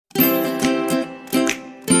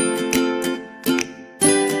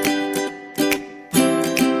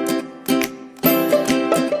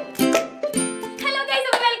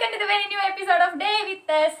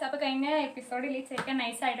Episode delete ചെയ്യിക്കാൻ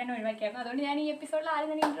നൈസായിട്ട് തന്നെ ഒഴിവാക്കിയായിരുന്നു. അതുകൊണ്ട് ഞാൻ ഈ എപ്പിസോഡിൽ ആരും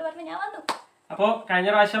തന്നെ ഇന്റർവ്യൂ പറഞ്ഞ് ഞാൻ വന്നു. അപ്പോൾ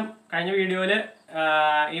കഴിഞ്ഞ വീഡിയോയിൽ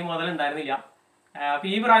ഈ മുതലുണ്ടായിരുന്നില്ല. അപ്പോൾ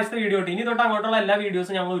ഈ പ്രാവശ്യത്തെ വീഡിയോ ഇനി തൊട്ട് അങ്ങോട്ടുള്ള എല്ലാ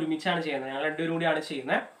വീഡിയോസും ഞങ്ങൾ ഒരുമിച്ചാണ് ചെയ്യുന്നത്. ഞങ്ങൾ രണ്ടുപേരും കൂടിയാണ്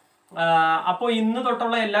ചെയ്യുന്നത്. അപ്പോൾ ഇന്ന്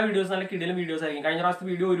തൊട്ടുള്ള എല്ലാ വീഡിയോസും നല്ല കിടിലം വീഡിയോസ് ആയിരിക്കും. കഴിഞ്ഞ പ്രാവശ്യത്തെ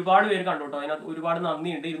വീഡിയോ ഒരുപാട് പേര് കണ്ടു കേട്ടോ. അതിനകത്ത് ഒരുപാട്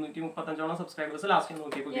നന്ദിയുണ്ട്. 235 സബ്സ്ക്രൈബേഴ്സ് ലാസ്റ്റ്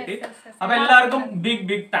നോക്കിയപ്പോൾ കിട്ടി. അപ്പോൾ എല്ലാവർക്കും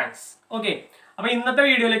ബിഗ് താങ്ക്സ്. ഓക്കെ, അപ്പോൾ ഇന്നത്തെ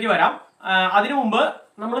വീഡിയോയിലേക്ക് വരാം. അതിനു മുമ്പ്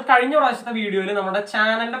നമ്മൾ കഴിഞ്ഞ പ്രാവശ്യത്തെ വീഡിയോയിൽ നമ്മുടെ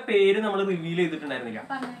ചാനലിന്റെ പേര് നമ്മൾ റിവീൽ ചെയ്തിട്ടുണ്ടായിരുന്നില്ല,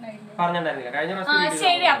 പറഞ്ഞിട്ടുണ്ടായിരുന്നില്ല കഴിഞ്ഞ പ്രാവശ്യം.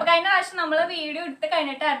 ശരി, അപ്പൊ കഴിഞ്ഞ പ്രാവശ്യം നമ്മള് വീഡിയോ ഇട്ട്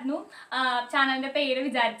കഴിഞ്ഞിട്ടായിരുന്നു ചാനലിന്റെ പേര്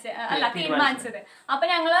തീരുമാനിച്ചത്. അപ്പൊ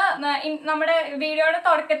ഞങ്ങള് നമ്മുടെ വീഡിയോയുടെ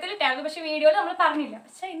തുടക്കത്തിൽ ഇട്ടായിരുന്നു, പക്ഷെ വീഡിയോയിൽ നമ്മൾ പറഞ്ഞില്ല.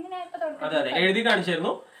 പക്ഷെ അതെ എഴുതി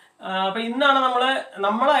കാണിച്ചായിരുന്നു. അപ്പൊ ഇന്നാണ്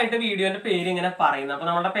നമ്മളായിട്ട് വീഡിയോന്റെ പേര് ഇങ്ങനെ പറയുന്നത്. അപ്പൊ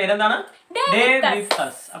നമ്മുടെ പേരെന്താണ്? Day with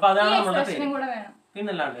us. അപ്പൊ അതാണ് നമ്മുടെ പേര്.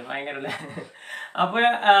 പിന്നല്ലാണ്ട് ഭയങ്കരല്ലേ. അപ്പൊ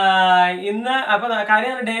ഇന്ന് അപ്പൊ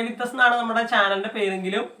കാര്യം ഡേ വിത്ത് അസ് എന്നാണ് നമ്മുടെ ചാനലിന്റെ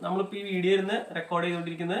പേരെങ്കിലും നമ്മളിപ്പോ ഈ വീഡിയോ ഇരുന്ന് റെക്കോർഡ്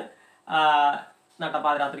ചെയ്തുകൊണ്ടിരിക്കുന്നത്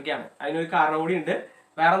നട്ടപ്പാതിരാത്രിക്കാണ്. അതിനൊരു കാരണം കൂടി ഉണ്ട്.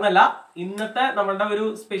 വേറെ ഒന്നല്ല, ഇന്നത്തെ നമ്മളുടെ ഒരു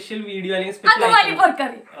സ്പെഷ്യൽ വീഡിയോ അല്ലെങ്കിൽ സ്പെഷ്യൽ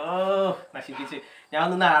നശിപ്പിച്ച് ഞാൻ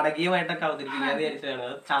ഒന്ന് നാടകീയമായിട്ടൊക്കെ അവതരിപ്പിക്കാതെ വിചാരിച്ചതാണ്.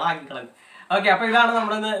 ചളാക്കി കളഞ്ഞു. ഓക്കെ, അപ്പൊ ഇതാണ്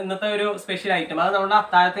നമ്മുടെ ഇന്നത്തെ ഒരു സ്പെഷ്യൽ ഐറ്റം. അത് നമ്മുടെ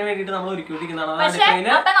അത്താഴത്തിന് വേണ്ടിട്ട് നമ്മൾ ഒരുക്കിക്കൊണ്ടിരിക്കുന്നതാണ്.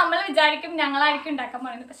 നമ്മൾ വിചാരിക്കും ഞങ്ങളായിരിക്കും ഉണ്ടാക്കാൻ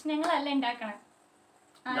പറയുന്നത്, പക്ഷെ ഞങ്ങളല്ല ഉണ്ടാക്കണേ.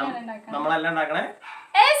 നമ്മളല്ല ഉണ്ടാക്കണേ,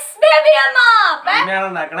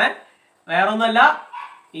 ഉണ്ടാക്കണേ. വേറെ ഒന്നല്ല,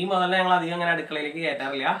 ഈ മുതലേ ഞങ്ങൾ അധികം അങ്ങനെ അടുക്കളയിലേക്ക്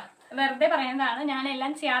കയറ്റാറില്ല. വെറുതെ പറയുന്നതാണ്. ഞാൻ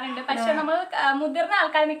എല്ലാം ചെയ്യാറുണ്ട്, പക്ഷെ നമ്മൾ മുതിർന്ന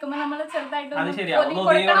ആൾക്കാർ നിൽക്കുമ്പോൾ നമ്മൾ ചെറുതായിട്ട് അത് ശരിയാണ്, ഒന്ന്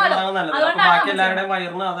ഒതുങ്ങി കൊടുക്കുന്നതാണ് നല്ലത്. അപ്പൊ ബാക്കി എല്ലാവരുടെയും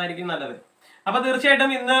വയറിന് അതായിരിക്കും നല്ലത്. അപ്പൊ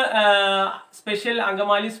തീർച്ചയായിട്ടും ഇന്ന് സ്പെഷ്യൽ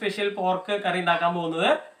അങ്കമാലി സ്പെഷ്യൽ പോർക്ക് കറി ഉണ്ടാക്കാൻ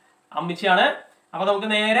പോകുന്നത് അമ്മിച്ചിയാണ്. അപ്പൊ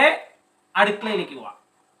നമുക്ക് നേരെ അടുക്കളയിലേക്ക് പോവാം.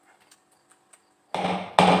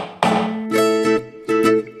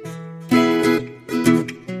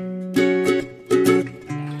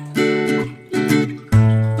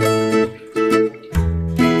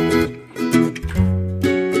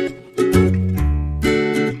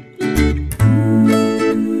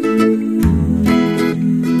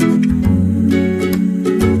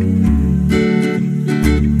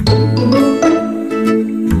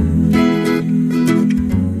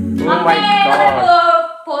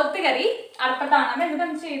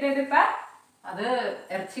 അത്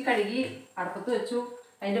ഇറച്ചി കഴുകി അടുപ്പത്ത് വെച്ചു,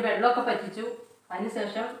 അതിന്റെ വെള്ളമൊക്കെ പറ്റിച്ചു.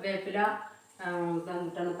 അതിനുശേഷം വേപ്പില,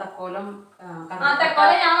 തക്കോലം,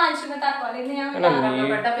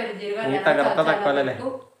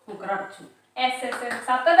 കുക്കർ അടച്ചു.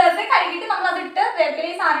 കഴുകിട്ട് നമ്മൾ അതിട്ട് വേപ്പില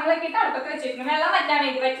ഈ സാധനങ്ങളൊക്കെ ഇട്ട് അടുപ്പത്ത് വെച്ചിരിക്കുന്നു. വെള്ളം വറ്റാൻ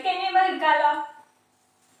വേണ്ടി വെച്ച് കഴിഞ്ഞാൽ എടുക്കാമല്ലോ.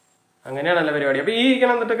 അങ്ങനെയാണല്ലോ പരിപാടി. അപ്പൊ ഈ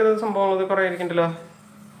ഇരിക്കണ സംഭവം കുറെ ഇരിക്കണ്ടല്ലോ.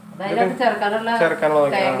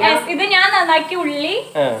 ഇത് ഞാൻ നന്നാക്കി ഉള്ളി,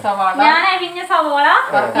 ഞാൻ അരിഞ്ഞ സവോള,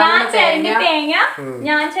 ഞാൻ ചിരണ്ടി തേങ്ങ,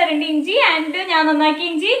 ഞാൻ ചിരണ്ടി ഇഞ്ചി, ആൻഡ് ഞാൻ നന്നാക്കി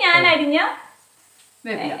ഇഞ്ചി, ഞാൻ അരിഞ്ഞ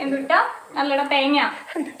എന്തുട്ടാ നല്ലട തേങ്ങ.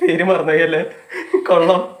 പേര് മറന്നല്ലേ,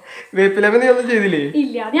 കൊള്ളാം. വേപ്പില ഒന്നും ചെയ്തില്ലേ?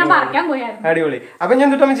 ഇല്ല, ഞാൻ പറിക്കാൻ പോയായിരുന്നു. അടിപൊളി. അപ്പൊ ഞാൻ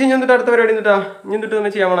അടുത്ത പരിപാടി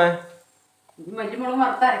ചെയ്യാൻ പോണേ?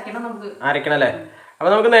 അരക്കണല്ലേ. അപ്പൊ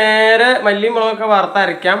നമുക്ക് നേരെ മല്ലി മുളകൊക്കെ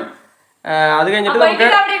വറുത്തരയ്ക്കാം. അത് കഴിഞ്ഞിട്ട് നമുക്ക്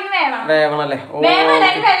വേവണല്ലേ.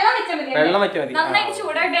 വെള്ളം വെച്ചാൽ മതി. നന്നായിട്ട്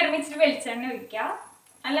ചൂടായിട്ട് ഇറങ്ങിച്ചിട്ട് വെളിച്ചെണ്ണ ഒഴിക്കാം.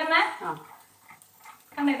 അല്ലമ്മ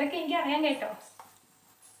ഇതൊക്കെ എനിക്ക് അറിയാൻ കേട്ടോ.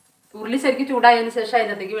 ഉരുളി ശരിക്കും ചൂടായതിനു ശേഷം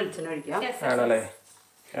അതിനകത്തേക്ക് വെളിച്ചെണ്ണ ഒഴിക്കാം.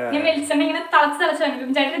 ഞാൻ വെളിച്ചെണ്ണ ഇങ്ങനെ തിളച്ച്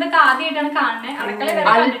ചേട്ടൻ ഇതൊക്കെ ആദ്യമായിട്ടാണ് കാണുന്നത്.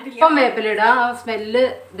 അല്പം വേപ്പിലിടാ, ആ സ്മെല്ല്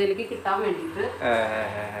ഇതിലേക്ക് കിട്ടാൻ വേണ്ടിട്ട്.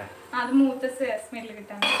 അത് മൂത്ത സ്മെല്ല്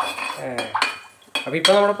കിട്ടാൻ. അപ്പൊ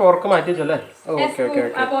ഇപ്പൊ നമ്മുടെ പോർക്ക് മാറ്റി വെച്ചല്ലേ?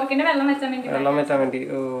 വെള്ളം വെച്ചാൻ വേണ്ടി.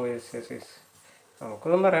 ഓ യെസ് യെസ് യെസ്.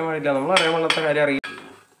 നമുക്കൊന്നും പറയാൻ പാടില്ല, നമ്മൾ അറിയാൻ പാടില്ലാത്ത കാര്യം അറിയാം.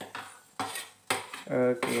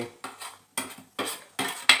 ഓക്കെ,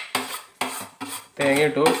 തേങ്ങ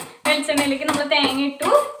ഇട്ടു. വെളിച്ചെണ്ണയിലേക്ക് നമ്മൾ തേങ്ങ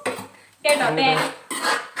ഇട്ടു കേട്ടോ.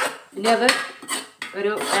 ഇനി അത്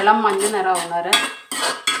ഒരു ഇളം മഞ്ഞ നിറമാവുന്നവരെ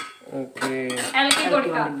ഇളക്കി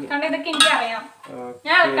കൊടുക്കാം. കാരണം ഇതൊക്കെ എനിക്ക് അറിയാം.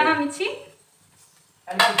 ഞാൻ ഇളക്കണം അമ്മിച്ചി.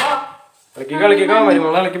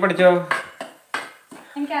 ഇളക്കി പഠിച്ചോ.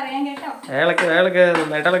 എനിക്കറിയാൻ കേട്ടോ.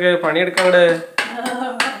 നന്നായിട്ട് പണിയെടുക്കാൻ.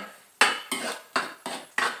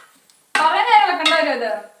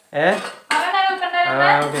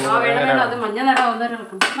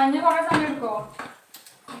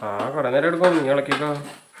 കൊറേ നേരം എടുക്കും. നീ ഇളക്കിക്കോ.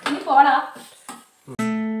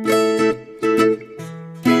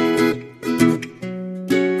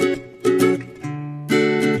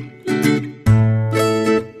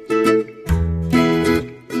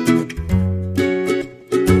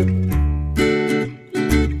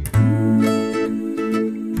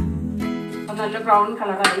 നല്ല ബ്രൗൺ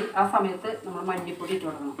കളറായി ആ സമയത്ത് നമ്മൾ മല്ലിപ്പൊടി ഇട്ട്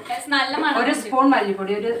കൊടുക്കണം. ഒരു സ്പൂൺ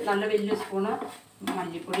മല്ലിപ്പൊടി, ഒരു നല്ല വലിയ സ്പൂണ്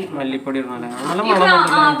മല്ലിപ്പൊടി. മല്ലിപ്പൊടി ബ്രൗൺ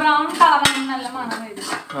കളർ നല്ല മണം വരും.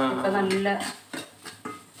 ഇപ്പൊ നല്ല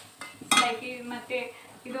മറ്റേ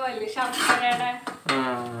ഇതുപോലെ ശർക്കരയുടെ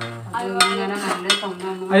അതിങ്ങനെ നല്ല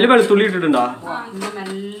ചുമന്ന് അതില് വെളുത്തുള്ളി ഇട്ടിട്ടുണ്ടോ?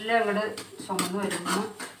 മെല്ലെ അങ്ങോട്ട് ചുമന്ന് വരുന്നു.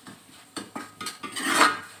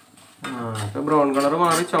 ബ്രൗൺ കളർ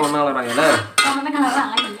മാറി ചുവന്ന കളറായി അല്ലേ? ചുമന്ന കളർ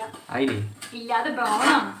ആയില്ലേ? ഇല്ലാതെ ബ്രൗൺ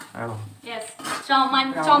ആണ്.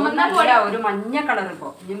 ഒരു മഞ്ഞ കളർ ഇപ്പൊ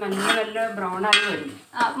ഇനി മഞ്ഞ നല്ല ബ്രൗൺ ആയി വരും.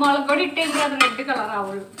 മുളക് പൊടി ഇട്ടെങ്കിൽ അത് റെഡ് കളർ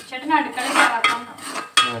ആവുള്ളൂ. ചേട്ടൻ അടുക്കളയിൽ കയറാക്കാൻ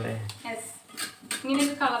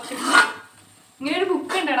ഇങ്ങനെയൊക്കെ കളർ. ഇങ്ങനെ ഒരു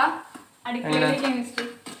ബുക്ക് ഉണ്ടടാ അടുക്കളയിലെ കെമിസ്ട്രി.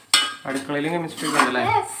 അടുക്കളയിലും കെമിസ്ട്രി ഉണ്ടല്ലേ?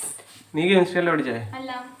 നീ കെമിസ്ട്രി അല്ലേ പഠിച്ചേ?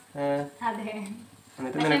 അല്ല അതെ.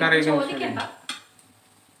 എന്നിട്ട് നിനക്കറിയാം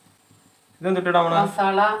ഇതെന്തിട്ടാ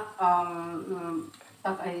മസാല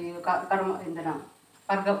എന്തിനാ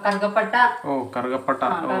കറുകപ്പട്ട. ഓ കറുകപ്പട്ട,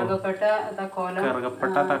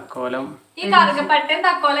 തക്കോലം. ഈ കറുകപ്പട്ടയും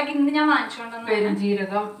തക്കോലൊക്കെ ഇന്ന് ഞാൻ വാങ്ങിച്ചോണ്ട്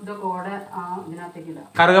പെരുംജീരകം ഇതൊക്കെ ഇതിനകത്തേക്ക് ഇടാം.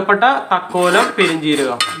 കറുകപ്പട്ട, തക്കോലം,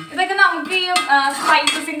 പെരുംജീരകം ഇതൊക്കെ നമുക്ക് ഈ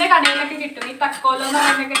സ്പൈസസിന്റെ കടയിലൊക്കെ കിട്ടും. ഈ തക്കോലം എന്ന്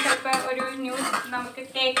പറയുന്നതൊക്കെ ചിലപ്പോ ഒരു ന്യൂസ് നമുക്ക്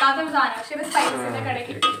കേൾക്കാത്തൊരു സാധനം, പക്ഷെ ഇത് സ്പൈസസിന്റെ കടയിൽ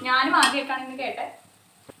കിട്ടും. ഞാനും ആദ്യമായിട്ടാണ് ഇന്ന് കേട്ടെ.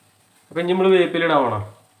 അപ്പൊ നമ്മള് വേപ്പിലിടാവണോ?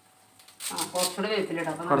 കുറച്ചുകൂടി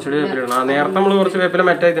വേപ്പിലിടാം. നേരത്തെ നമ്മള് കുറച്ച് വേപ്പില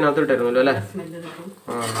മറ്റേ ഇതിനകത്ത് ഇട്ടായിരുന്നല്ലോ അല്ലേ?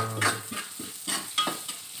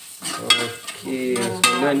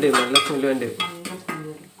 നല്ല സ്മെല്ലുണ്ട്.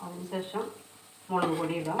 അതിനുശേഷം മുളക്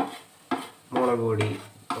പൊടി ഇടാം. മുളക് പൊടി.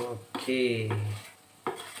 ഓക്കേ.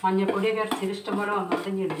 മഞ്ഞപ്പൊടിയൊക്കെ ഇറച്ചിയിൽ ഇഷ്ടം പോലെ വന്നോട്ട്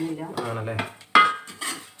ഇടുന്നില്ല. ആണല്ലേ?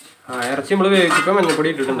 ഇറച്ചി നമ്മള് വേവിച്ചപ്പോ മഞ്ഞപ്പൊടി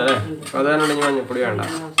ഇട്ടിട്ടുണ്ട് അല്ലേ? അതാണ് മഞ്ഞപ്പൊടി വേണ്ട.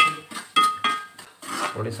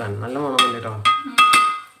 പൊടി നല്ല മണം കേട്ടോ.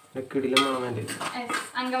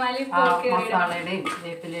 മസാലയുടെയും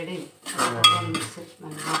വേപ്പിലയുടെയും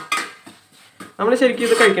നമ്മള് ശരിക്കും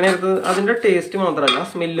ഇത് കഴിക്കണത് അതിന്റെ ടേസ്റ്റ് മാത്രല്ല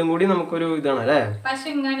സ്മെല്ലും കൂടി നമുക്കൊരു ഇതാണ് അല്ലേ? പക്ഷെ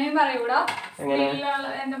ഇങ്ങനെ പറയൂടാ,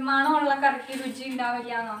 മണമുള്ള കറിക്ക് രുചി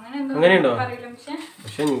ഉണ്ടാവില്ല. അങ്ങനെയുണ്ടോ?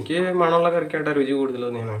 പക്ഷെ എനിക്ക് മണമുള്ള കറിക്കായിട്ട് രുചി കൂടുതൽ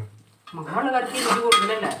തോന്നിയാണ്.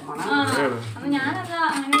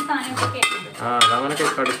 അതങ്ങനെ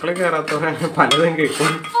അടുക്കള കയറാത്തവരാണ് പലതും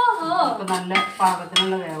കേൾക്കും. നല്ല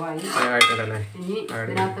പാകത്തിനുള്ള വേവായി. ഇനി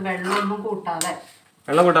ഇതിനകത്ത് വെള്ളമൊന്നും കൂട്ടാതെ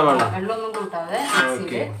വെള്ളമൊന്നും കൂട്ടാതെ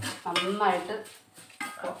നന്നായിട്ട്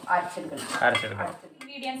അരച്ചെടുക്കണം.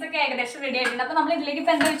 ഇൻഗ്രീഡിയൻസ് ഒക്കെ ഏകദേശം റെഡി ആയിട്ടുണ്ട്. അപ്പൊ നമ്മൾ ഇതിലേക്ക്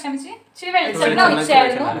ഇപ്പൊ എന്താ വെച്ചാൽ ഇച്ചിരി വെളിച്ചെണ്ണ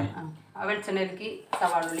ഒഴിച്ചായിരുന്നു. വെളിച്ചെണ്ണയിലേക്ക്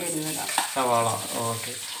സവാള ഇടുന്നതാണ്. സവാള.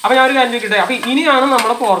 ഓക്കെ. അപ്പൊ ഞാൻ ഒരു കാര്യം ചോദിക്കട്ടെ, അപ്പൊ ഇനിയാണ്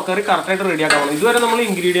നമ്മളെ പോർക്ക് കറി കറക്റ്റ് ആയിട്ട് റെഡി ആക്കാൻ പോകുന്നത്. ഇതുവരെ നമ്മൾ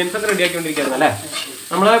ഇൻഗ്രീഡിയൻസ് ഒക്കെ റെഡി ആക്കിക്കൊണ്ടിരിക്കുന്നത് അല്ലേ?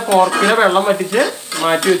 നമ്മള് പോർക്കിനെ വെള്ളം വറ്റിച്ച്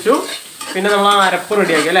മാറ്റി വെച്ചു. പിന്നെ നമ്മൾ അരപ്പ്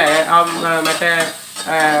റെഡിയാക്കി അല്ലേ? മറ്റേ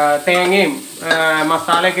തേങ്ങയും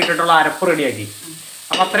മസാലയൊക്കെ ഇട്ടിട്ടുള്ള അരപ്പ് റെഡിയാക്കി.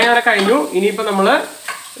 അപ്പൊ അത്രയും നേരം കഴിഞ്ഞു. ഇനിയിപ്പോ നമ്മള്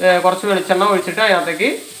കുറച്ച് വെളിച്ചെണ്ണ ഒഴിച്ചിട്ട് അതിനകത്തേക്ക്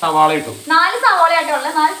സവാള ഇട്ടു. 4 സവാള ആയിട്ടുള്ള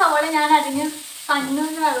 4 സവാള ഞാൻ അരിഞ്ഞ്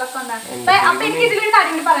കണ്ണൂന്ന് വെള്ളമൊക്കെ ഉണ്ടാകും. അപ്പൊ എനിക്ക് ഇതിലൊരു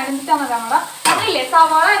കാര്യം പറയാൻ അതില്ലേ,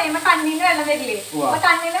 സവാള അരിയുമ്പോ കണ്ണീന്ന് വെള്ളം വരില്ലേ? അപ്പൊ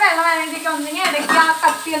കണ്ണീന്ന് വെള്ളം വരാണ്ടിരിക്കും. ഒന്നെങ്കിൽ ഇടയ്ക്ക് ആ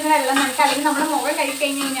കത്തി ഒന്ന് വെള്ളം നനയ്ക്കുക, അല്ലെങ്കിൽ നമ്മുടെ മുഖം കഴി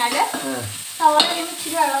കഴിഞ്ഞ് കഴിഞ്ഞാല് സവാള അരിയുമ്പോ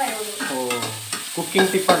ഇച്ചിരി വെള്ളം വരുള്ളൂ. കുക്കിംഗ്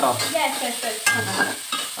ടിപ്പ് ഉണ്ടോ?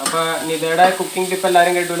 അപ്പൊ നിതയുടെ കുക്കിംഗ് ടിപ്പ്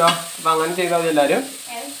എല്ലാരും കേട്ടൂലോ. അപ്പൊ അങ്ങനെ ചെയ്താൽ മതി എല്ലാരും.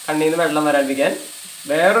 കണ്ണീന്ന് വെള്ളം വരാണ്ടിരിക്കാൻ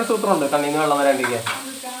വേറൊരു സൂത്രമുണ്ട്. കണ്ണീന്ന് വെള്ളം വരാണ്ടിരിക്കാൻ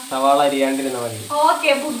സവാള അരിയാണ്ടിരുന്ന മതി.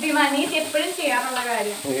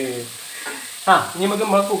 ഇനി നമുക്ക്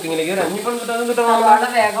നമ്മളെ കുക്കിങ്ങിലേക്ക്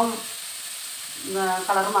വേഗം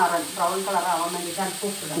കളർ മാറാൻ ബ്രൗൺ കളർ ആവാൻ വേണ്ടിട്ട്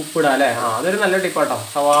ഉപ്പിടാം അല്ലേ? അതൊരു നല്ല ടിപ്പാട്ടോ.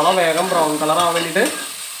 സവാള വേഗം ബ്രൗൺ കളർ ആവാൻ വേണ്ടിട്ട്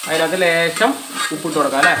അതിനകത്ത് ലേശം ഉപ്പിട്ട്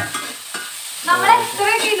കൊടുക്കാം അല്ലേ? എത്ര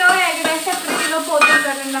കിലോ ഏകദേശം എത്ര കിലോ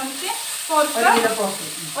പോർക്കെടുത്തിട്ടുണ്ട് നമുക്ക്?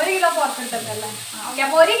 1 കിലോ പോർക്ക് എടുത്തിട്ടല്ലേ? ഓക്കെ.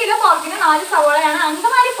 അപ്പൊ 1 കിലോ പോർക്കിന് 4 സവാളയാണ്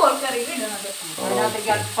അങ്കമാലി പോർക്ക് കറിയിൽ ഇടുന്നത്.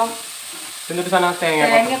 അതിനകത്തേക്ക് അല്പം തേങ്ങ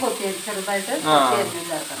ചെറുതായിട്ട്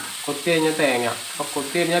കൊത്തി കഴിഞ്ഞ തേങ്ങ. അപ്പൊ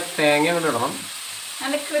കൊത്തി കഴിഞ്ഞ തേങ്ങ കൊണ്ട് ഇടണം.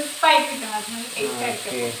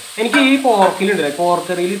 എനിക്ക് ഈ പോർക്കിലുണ്ടല്ലേ,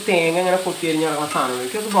 പോർക്കറിയിൽ തേങ്ങ ഇങ്ങനെ കൊത്തി കഴിഞ്ഞ് നടക്കുന്ന സാധനം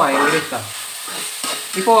എനിക്കത് ഭയങ്കര ഇഷ്ടമാണ്.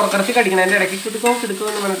 ഈ പോർക്കിറച്ചി കടിക്കണതിന്റെ ഇടയ്ക്ക്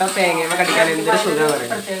കിടക്കുമെന്ന് പറഞ്ഞിട്ട് ആ തേങ്ങ കടിക്കാൻ എന്തൊരു സുഖം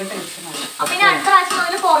പറയും.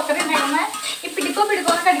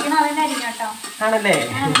 ആണല്ലേ?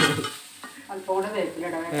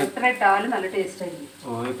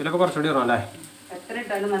 വേപ്പിലൊക്കെ കുറച്ചുകൂടി ഇടണം അല്ലേ?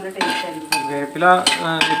 വേപ്പില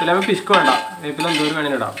പിശുക്ക് വേണ്ട. വേപ്പില എന്തോരം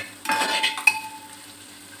വേണേലും ഇടാം.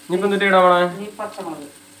 ഇനിയിപ്പോ എന്തിട്ട് ഇടാവണേ? പച്ചമുളക്.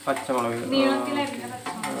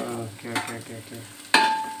 Okay okay okay okay.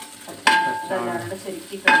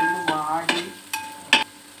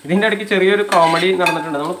 ഇതിന്റെ ഇടയ്ക്ക് ചെറിയൊരു കോമഡി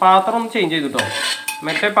നടന്നിട്ടുണ്ട്. നമ്മൾ പാത്രം ഒന്ന് ചേഞ്ച് ചെയ്തിട്ടോ.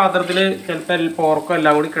 മറ്റേ പാത്രത്തിൽ ചിലപ്പോൾ പോർക്കോ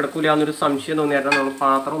എല്ലാം കൂടി കിടക്കൂല എന്നൊരു സംശയം തോന്നിയായിരുന്നു നമ്മൾ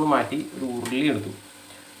പാത്രം ഒന്ന് മാറ്റി ഒരു ഉരുളി എടുത്തു.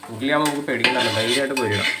 ഉള്ളിയാകുമ്പോൾ നമുക്ക് പേടിക്കണ്ടല്ലോ, ധൈര്യമായിട്ട്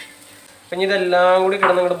പൊരിയണം. അപ്പം ഇതെല്ലാം കൂടി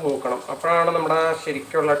കിടന്ന് ഇങ്ങോട്ട് നോക്കണം, അപ്പോഴാണ് നമ്മുടെ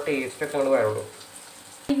ശരിക്കുള്ള ടേസ്റ്റ് ഒക്കെ ഇങ്ങോട്ട് വരുള്ളൂ.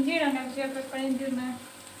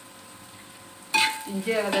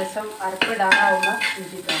 ഇഞ്ചി ഏകദേശം അരപ്പിടാറാവുമ്പോൾ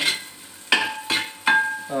ഇഞ്ചി ഇട്ടാണ്.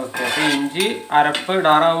 ഓക്കെ, അപ്പോൾ ഇഞ്ചി അരപ്പ്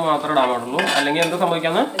ഇടാറാവുമ്പോൾ മാത്രമേ ഇടാൻ പാടുള്ളൂ, അല്ലെങ്കിൽ എന്താ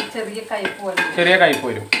സംഭവിക്കാന്ന് ചെറിയ കയ്പ്പ്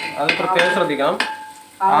വരും. അത് പ്രത്യേകം ശ്രദ്ധിക്കണം.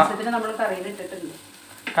 ആവശ്യത്തിന് നമ്മൾ കറിയിൽ ഇട്ടിട്ടുണ്ട്.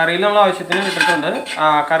 കറിയിൽ നമ്മൾ ആവശ്യത്തിന് ഇട്ടിട്ടുണ്ട്.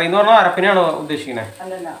 കറി എന്ന് പറഞ്ഞാൽ അരപ്പിനെയാണോ ഉദ്ദേശിക്കുന്നത്?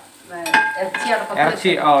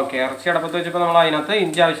 ഇറച്ചി. ഓക്കെ, ഇറച്ചി അടപ്പത്ത് വെച്ചപ്പോൾ നമ്മൾ അതിനകത്ത്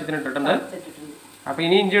ഇഞ്ചി ആവശ്യത്തിന് ഇട്ടിട്ടുണ്ട്. അപ്പോൾ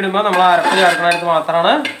ഇനി ഇഞ്ചി ഇടുമ്പോൾ നമ്മൾ അരപ്പ് ചേർക്കണായിട്ട്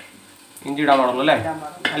മാത്രമാണ് ഇഞ്ചി ഇടാൻ പാടുള്ളൂ അല്ലേ?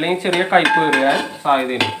 അല്ലെങ്കിൽ ചെറിയ കയ്പ്പ് വരാൻ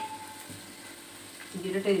സാധ്യതയുണ്ട്.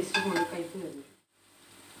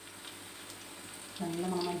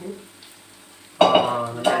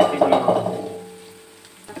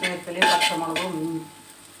 പച്ചമുളകും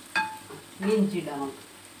ഇഞ്ചി ഇടാം.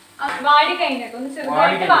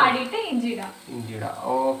 ഇഞ്ചി ഇടാം.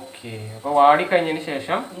 ഓക്കെ, അപ്പൊ വാടി കഴിഞ്ഞതിന്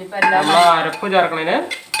ശേഷം നമ്മൾ അരപ്പ് ചേർക്കണതിന്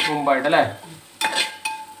മുമ്പായിട്ട് അല്ലേ?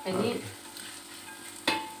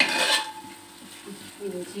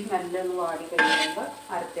 ഇഞ്ചി നല്ല വാടി കഴിയുമ്പോൾ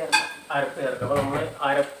അരപ്പ് ചേർക്കാം. അപ്പൊ നമ്മള്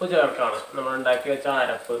അരപ്പ് ചേർക്കാണ്, നമ്മൾ ഉണ്ടാക്കി വെച്ച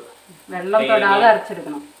അരപ്പ്. വെള്ളം തൊടാതെ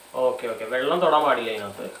അരച്ചെടുക്കണം. ഓക്കെ, വെള്ളം തൊടാൻ പാടില്ല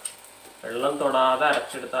അതിനകത്ത്. വെള്ളം തൊടാതെ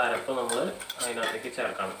അരച്ചെടുത്ത അരപ്പ് നമ്മൾ അതിനകത്തേക്ക്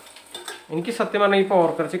ചേർക്കണം. എനിക്ക് സത്യം പറഞ്ഞാൽ ഈ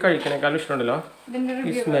പോർക്കിറച്ചി കഴിക്കണേക്കാളും ഇഷ്ടമുണ്ടല്ലോ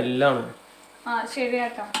ഈ സ്മെല്ലാണ്.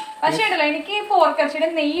 എനിക്ക് പോർക്കിറച്ചിയുടെ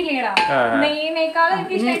നെയ്യില്ലേടാ, നെയ്യിനേക്കാളും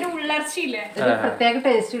എനിക്ക് ഇഷ്ടമായിട്ട് ഉള്ളർച്ചയില്ലേ. പ്രത്യേക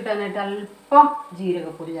ടേസ്റ്റ് കിട്ടാനായിട്ട് അല്പം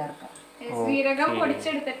ജീരകപ്പൊടി ചേർക്കാം. ജീരകം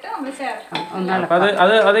പൊടിച്ചെടുത്തിട്ട് നമ്മൾ ചേർക്കാം. അപ്പൊ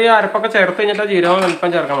അത് ഈ അരപ്പൊക്കെ ചേർത്ത് കഴിഞ്ഞിട്ട് ജീരകം അല്പം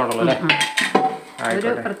ചേർക്കാൻ പാടുള്ളൂ അല്ലേ?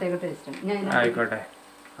 പ്രത്യേക ടേസ്റ്റ്. ആയിക്കോട്ടെ.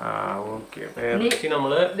 ഓക്കെ, ഇറച്ചി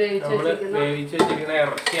നമ്മള് വേവിച്ച് വെച്ചിരിക്കുന്ന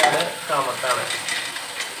ഇറച്ചിയാണ്, ചമത്താണ്.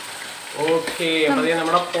 ഓക്കെ, അപ്പൊ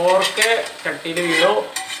നമ്മുടെ പോർക്ക് ചട്ടിയിൽ വീണു.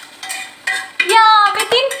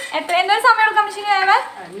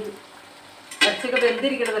 ഇറച്ചിയൊക്കെ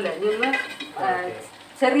വെന്തിരിക്കണതല്ലേ,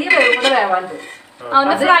 ചെറിയ വേവ് കൂടെ വേവാണ്ട്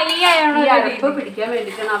അരപ്പ് പിടിക്കാൻ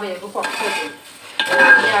വേണ്ടിയിട്ടാണ് ആ വേവ് കുറച്ച് വെച്ചത്.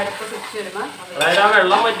 അരപ്പ് പിടിച്ച് വരുമ്പോ അതായത് ആ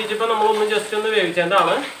വെള്ളം വറ്റിച്ചപ്പോ നമ്മളൊന്ന് ജസ്റ്റ് ഒന്ന്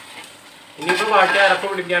വേവിച്ചതാണ്. ഇനിയിപ്പോ ബാക്കി അരപ്പ്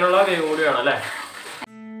പിടിക്കാനുള്ള വേവ് കൂടി വേണം അല്ലേ?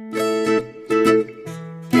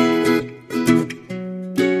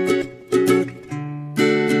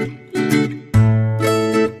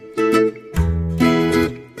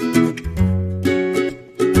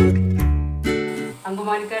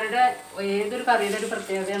 അങ്കമാലിക്കാരുടെ ഏതൊരു കറിയുടെ ഒരു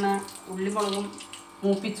പ്രത്യേകതയാണ് ഉള്ളിമുളകും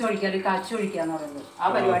മൂപ്പിച്ചൊഴിക്കുക അല്ലെങ്കിൽ കാച്ചൊഴിക്കുക എന്ന് പറയുന്നത്. ആ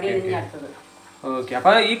പരിപാടിയാണ് ഇനി അടുത്തത്. ഓക്കെ,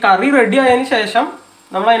 അപ്പൊ ഈ കറി റെഡി ആയതിനു ശേഷം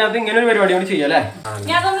നമ്മൾ അതിനകത്ത് ഇങ്ങനെ ഒരു പരിപാടി കൂടി ചെയ്യാം അല്ലേ?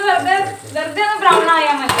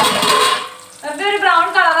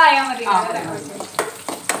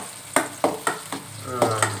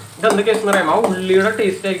 ഇതെന്ത് കേസ് എന്ന് പറയാമോ, ഉള്ളിയുടെ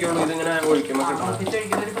ടേസ്റ്റ് ആയിരിക്കുള്ളൂ ഇതിങ്ങനെ ഒഴിക്കുമ്പോൾ.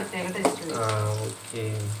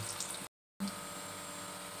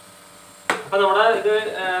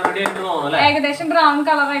 ഏകദേശം ബ്രൗൺ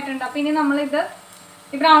കളർ ആയിട്ടുണ്ട്. അപ്പൊ ഇനി നമ്മൾ ഇത്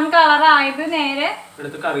ഈ ബ്രൗൺ കളർ ആയത് നേരെ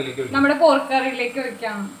നമ്മുടെ പോർക്ക് കറിയിലേക്ക്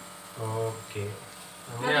വെക്കാം.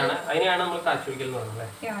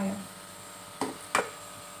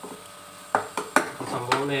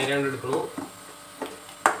 സംഭവം നേരെയാണ് എടുക്കുന്നു.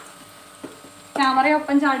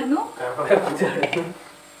 ക്യാമറയൊപ്പം ചാടുന്നു.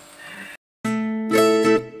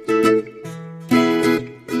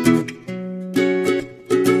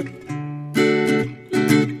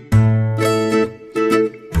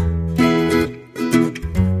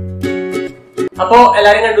 അപ്പോ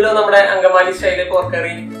എല്ലാരും കണ്ടല്ലോ നമ്മുടെ അങ്കമാലി സ്റ്റൈല്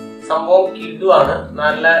പോർക്കറി. സംഭവം കിഡുവാണ്,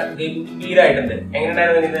 നല്ല ഗംഭീരായിട്ടുണ്ട്.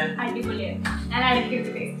 എങ്ങനെയുണ്ടായിരുന്നു?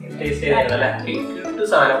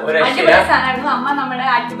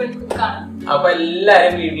 അപ്പൊ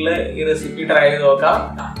എല്ലാരും വീട്ടില് ഈ റെസിപ്പി ട്രൈ ചെയ്ത് നോക്കാം.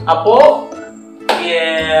 അപ്പോ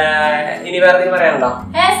ഇനി വേറെ എന്തെങ്കിലും പറയാനുണ്ടോ?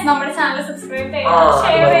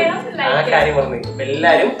 കാര്യം പറഞ്ഞു.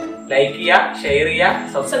 എല്ലാരും ലൈക്ക് ചെയ്യുക, ഷെയർ ചെയ്യുക,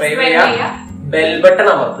 സബ്സ്ക്രൈബ് ചെയ്യുക, ബെൽ ബട്ടൺ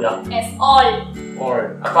അമർത്തുക.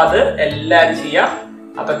 അപ്പൊ അത് എല്ലാരും ചെയ്യാം.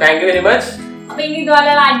 അപ്പൊ താങ്ക് യു വെരി മച്ച്.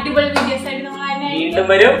 വീണ്ടും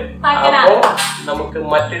വരും. അപ്പോ നമുക്ക്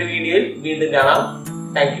മറ്റൊരു വീഡിയോയിൽ വീണ്ടും കാണാം.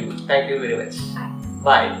 Thank you very much.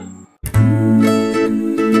 By.